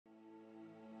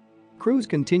Crews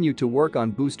continue to work on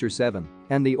Booster 7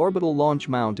 and the orbital launch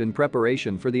mount in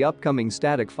preparation for the upcoming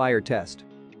static fire test.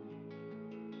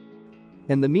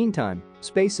 In the meantime,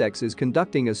 SpaceX is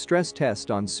conducting a stress test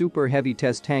on Super Heavy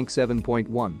Test Tank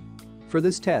 7.1. For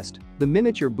this test, the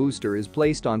miniature booster is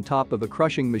placed on top of a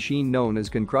crushing machine known as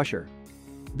ConCrusher.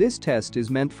 This test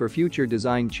is meant for future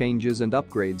design changes and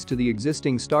upgrades to the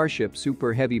existing Starship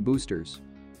Super Heavy boosters.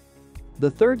 The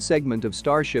third segment of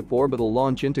Starship Orbital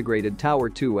Launch Integrated Tower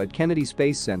 2 at Kennedy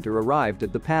Space Center arrived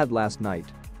at the pad last night.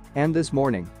 And this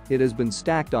morning, it has been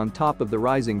stacked on top of the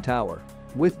rising tower.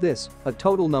 With this, a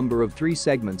total number of 3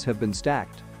 segments have been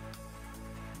stacked.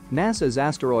 NASA's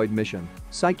asteroid mission,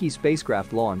 Psyche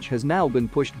spacecraft launch has now been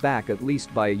pushed back at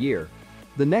least by a year.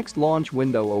 The next launch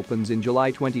window opens in July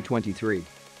 2023.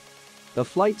 A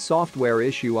flight software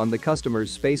issue on the customer's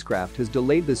spacecraft has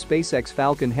delayed the SpaceX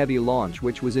Falcon Heavy launch,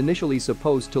 which was initially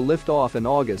supposed to lift off in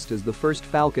August as the first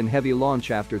Falcon Heavy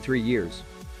launch after 3 years.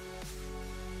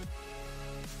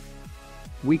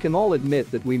 We can all admit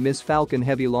that we miss Falcon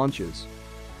Heavy launches.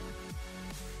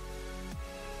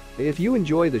 If you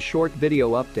enjoy the short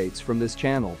video updates from this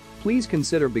channel, please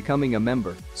consider becoming a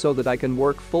member so that I can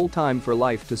work full-time for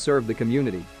life to serve the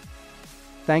community.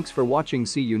 Thanks for watching.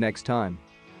 See you next time.